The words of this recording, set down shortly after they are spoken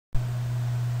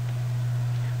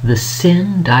The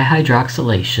Syn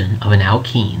dihydroxylation of an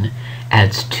alkene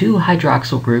adds two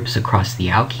hydroxyl groups across the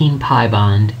alkene pi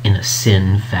bond in a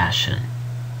Syn fashion.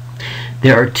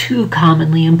 There are two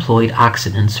commonly employed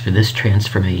oxidants for this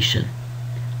transformation: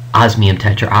 osmium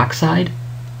tetraoxide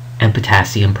and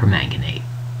potassium permanganate.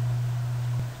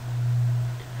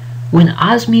 When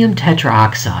osmium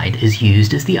tetraoxide is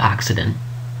used as the oxidant,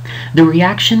 the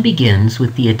reaction begins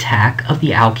with the attack of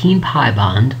the alkene pi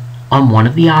bond on one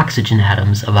of the oxygen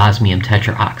atoms of osmium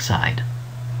tetraoxide.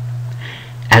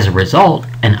 As a result,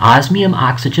 an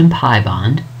osmium-oxygen pi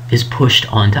bond is pushed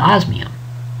onto osmium.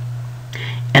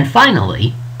 And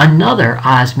finally, another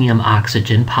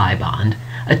osmium-oxygen pi bond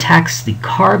attacks the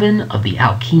carbon of the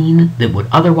alkene that would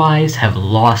otherwise have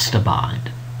lost a bond.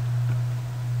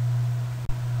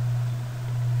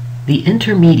 The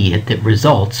intermediate that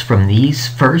results from these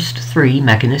first three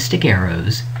mechanistic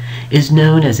arrows is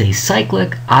known as a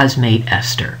cyclic osmate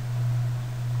ester.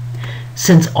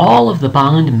 Since all of the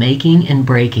bond making and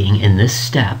breaking in this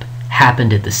step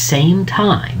happened at the same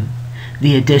time,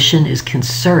 the addition is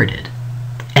concerted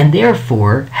and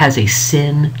therefore has a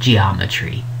Syn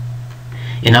geometry.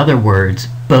 In other words,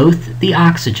 both the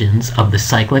oxygens of the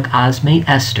cyclic osmate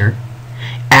ester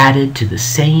added to the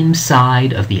same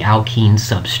side of the alkene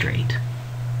substrate.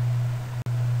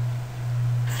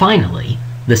 Finally,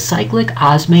 the cyclic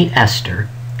osmate ester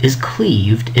is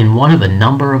cleaved in one of a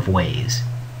number of ways.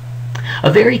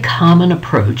 A very common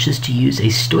approach is to use a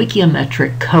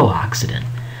stoichiometric co-oxidant,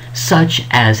 such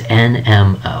as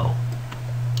NMO.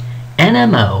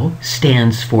 NMO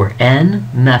stands for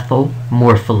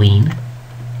N-methylmorpholine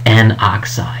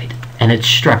N-oxide, and its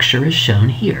structure is shown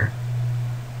here.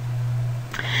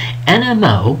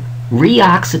 NMO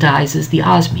reoxidizes the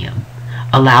osmium,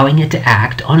 allowing it to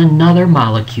act on another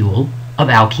molecule of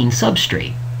alkene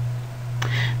substrate.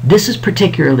 This is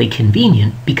particularly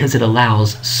convenient because it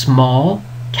allows small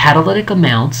catalytic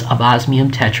amounts of osmium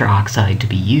tetraoxide to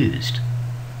be used.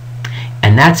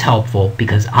 And that's helpful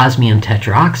because osmium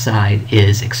tetraoxide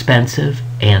is expensive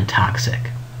and toxic.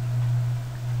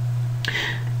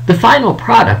 The final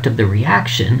product of the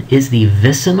reaction is the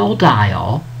vicinal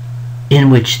diol,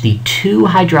 in which the two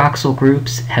hydroxyl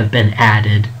groups have been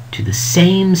added to the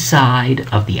same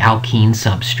side of the alkene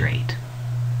substrate.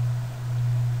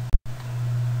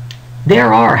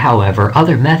 There are, however,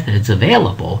 other methods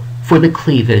available for the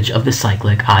cleavage of the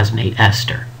cyclic osmate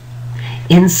ester.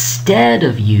 Instead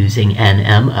of using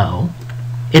NMO,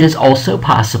 it is also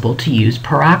possible to use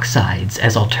peroxides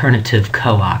as alternative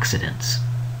co-oxidants.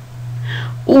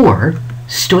 Or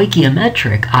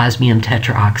stoichiometric osmium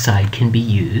tetraoxide can be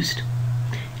used,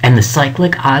 and the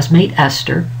cyclic osmate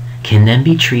ester can then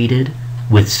be treated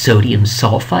with sodium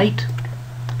sulfite,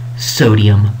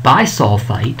 sodium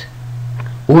bisulfite,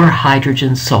 or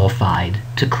hydrogen sulfide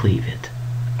to cleave it.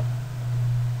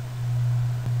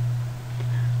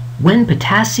 When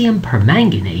potassium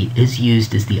permanganate is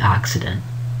used as the oxidant,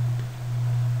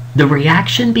 the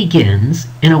reaction begins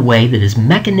in a way that is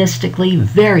mechanistically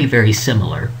very, very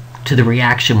similar to the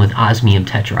reaction with osmium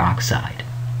tetraoxide.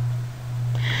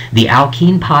 The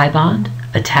alkene pi bond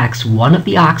attacks one of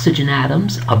the oxygen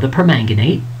atoms of the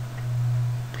permanganate.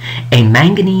 A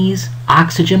manganese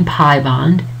oxygen pi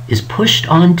bond is pushed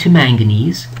onto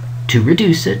manganese to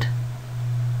reduce it,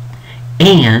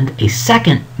 and a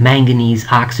second manganese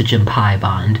oxygen pi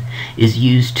bond is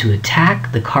used to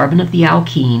attack the carbon of the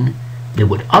alkene that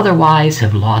would otherwise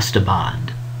have lost a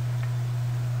bond.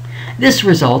 This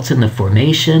results in the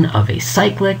formation of a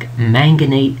cyclic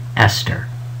manganate ester,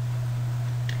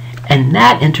 and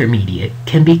that intermediate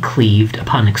can be cleaved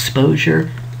upon exposure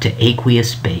to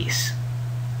aqueous base.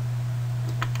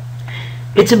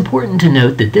 It's important to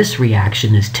note that this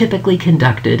reaction is typically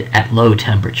conducted at low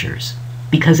temperatures,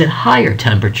 because at higher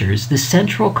temperatures the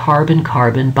central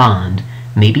carbon-carbon bond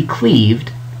may be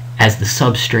cleaved as the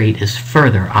substrate is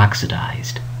further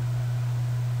oxidized.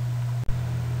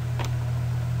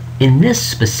 In this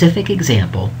specific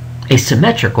example, a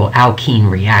symmetrical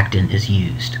alkene reactant is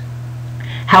used.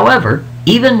 However,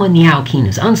 even when the alkene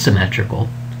is unsymmetrical,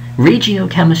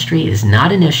 regiochemistry is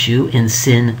not an issue in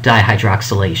Syn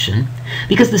dihydroxylation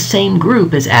because the same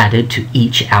group is added to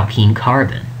each alkene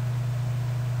carbon.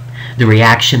 The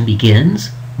reaction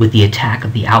begins with the attack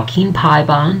of the alkene pi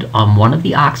bond on one of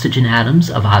the oxygen atoms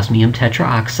of osmium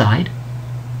tetraoxide.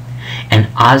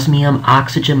 An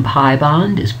osmium-oxygen pi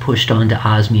bond is pushed onto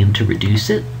osmium to reduce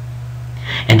it,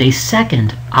 and a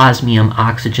second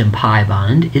osmium-oxygen pi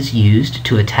bond is used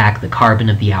to attack the carbon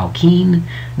of the alkene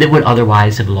that would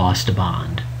otherwise have lost a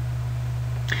bond.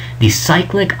 The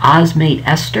cyclic osmate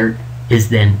ester is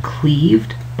then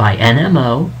cleaved by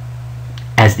NMO,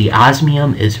 as the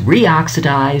osmium is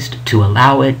reoxidized to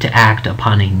allow it to act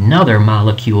upon another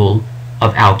molecule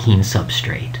of alkene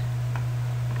substrate.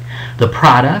 The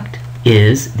product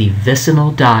is the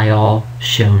vicinal diol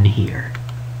shown here.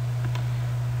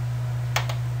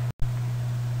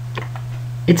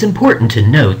 It's important to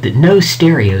note that no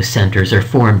stereocenters are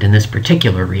formed in this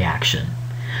particular reaction,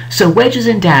 so wedges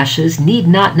and dashes need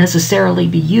not necessarily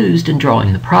be used in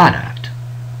drawing the product.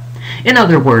 In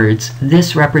other words,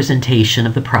 this representation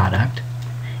of the product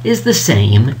is the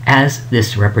same as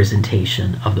this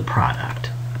representation of the product.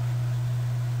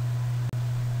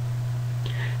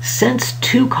 Since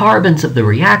 2 carbons of the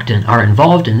reactant are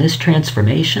involved in this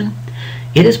transformation,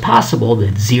 it is possible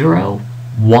that 0,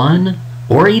 1,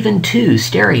 or even 2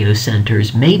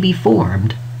 stereocenters may be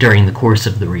formed during the course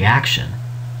of the reaction.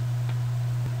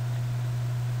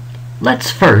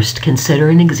 Let's first consider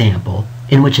an example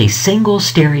in which a single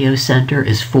stereocenter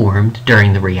is formed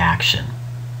during the reaction.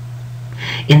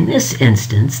 In this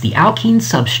instance, the alkene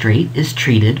substrate is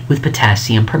treated with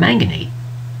potassium permanganate,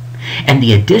 and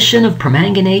the addition of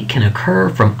permanganate can occur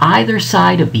from either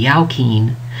side of the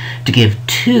alkene to give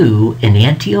 2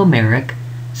 enantiomeric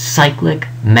cyclic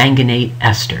manganate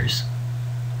esters.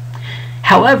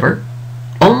 However,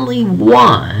 only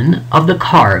one of the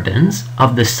carbons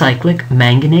of the cyclic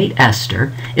manganate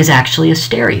ester is actually a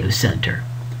stereocenter,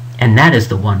 and that is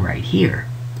the one right here.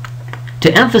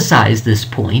 To emphasize this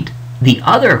point, the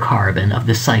other carbon of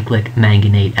the cyclic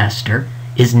manganate ester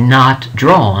is not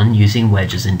drawn using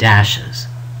wedges and dashes.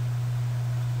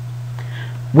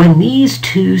 When these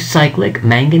 2 cyclic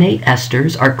manganate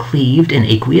esters are cleaved in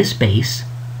aqueous base,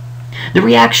 the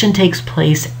reaction takes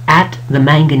place at the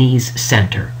manganese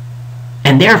center,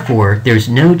 and therefore there's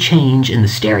no change in the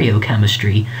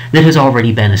stereochemistry that has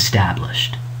already been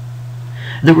established.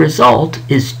 The result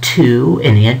is 2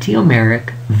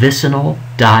 enantiomeric vicinal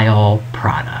diol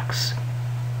products.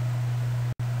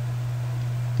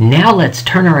 Now let's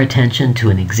turn our attention to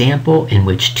an example in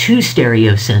which 2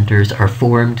 stereocenters are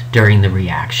formed during the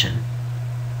reaction.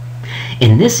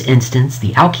 In this instance,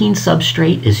 the alkene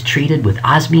substrate is treated with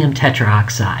osmium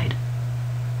tetraoxide.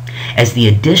 As the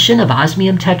addition of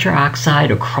osmium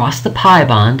tetraoxide across the pi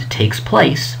bond takes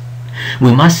place,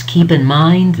 we must keep in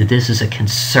mind that this is a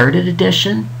concerted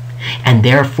addition and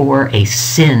therefore a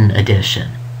syn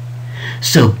addition.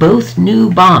 So both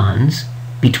new bonds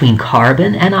between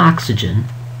carbon and oxygen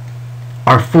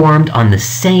are formed on the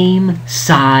same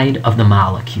side of the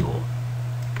molecule.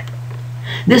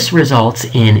 This results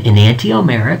in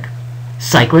enantiomeric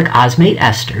cyclic osmate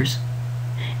esters,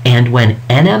 and when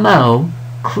NMO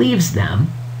cleaves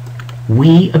them,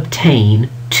 we obtain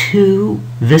 2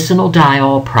 vicinal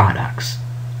diol products.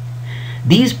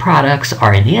 These products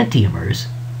are enantiomers,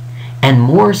 and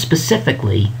more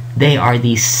specifically, they are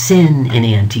the syn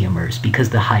enantiomers because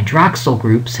the hydroxyl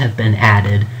groups have been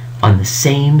added on the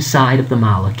same side of the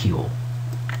molecule.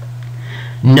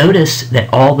 Notice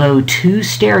that although 2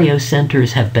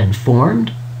 stereocenters have been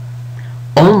formed,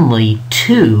 only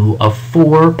 2 of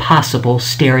 4 possible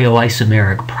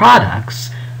stereoisomeric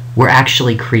products were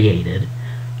actually created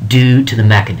due to the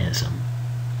mechanism.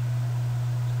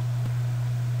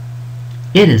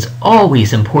 It is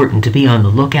always important to be on the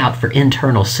lookout for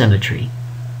internal symmetry,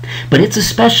 but it's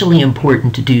especially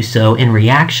important to do so in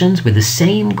reactions where the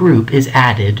same group is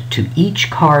added to each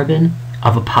carbon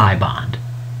of a pi bond.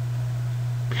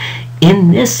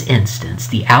 In this instance,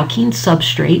 the alkene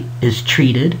substrate is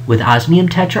treated with osmium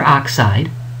tetraoxide,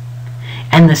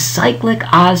 and the cyclic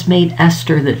osmate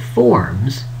ester that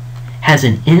forms has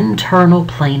an internal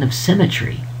plane of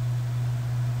symmetry.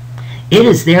 It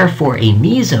is therefore a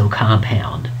meso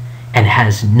compound and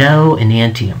has no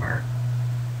enantiomer.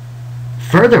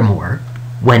 Furthermore,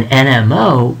 when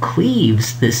NMO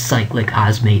cleaves this cyclic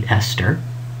osmate ester,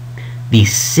 the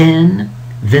syn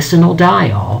vicinal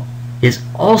diol is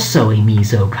also a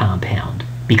meso compound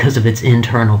because of its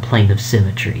internal plane of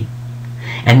symmetry,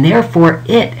 and therefore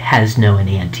it has no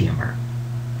enantiomer.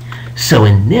 So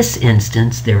in this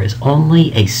instance, there is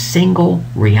only a single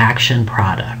reaction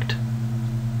product.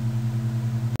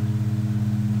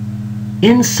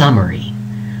 In summary,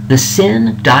 the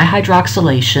Syn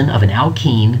dihydroxylation of an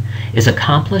alkene is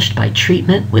accomplished by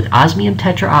treatment with osmium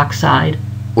tetraoxide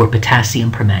or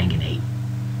potassium permanganate.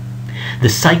 The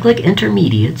cyclic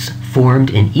intermediates formed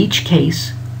in each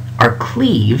case are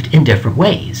cleaved in different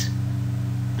ways.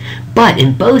 But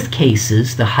in both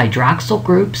cases, the hydroxyl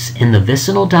groups in the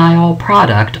vicinal diol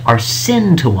product are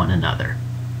syn to one another.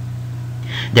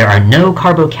 There are no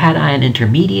carbocation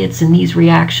intermediates in these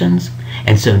reactions,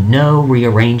 and so no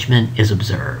rearrangement is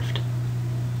observed.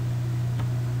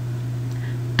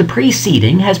 The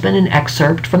preceding has been an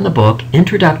excerpt from the book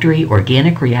Introductory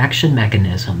Organic Reaction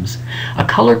Mechanisms, a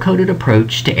color-coded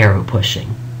approach to arrow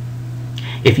pushing.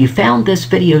 If you found this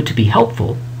video to be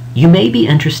helpful, you may be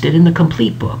interested in the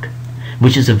complete book,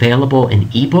 which is available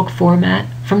in ebook format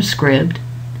from Scribd,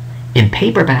 in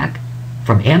paperback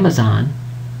from Amazon,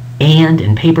 and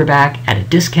in paperback at a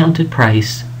discounted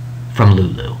price from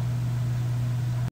Lulu.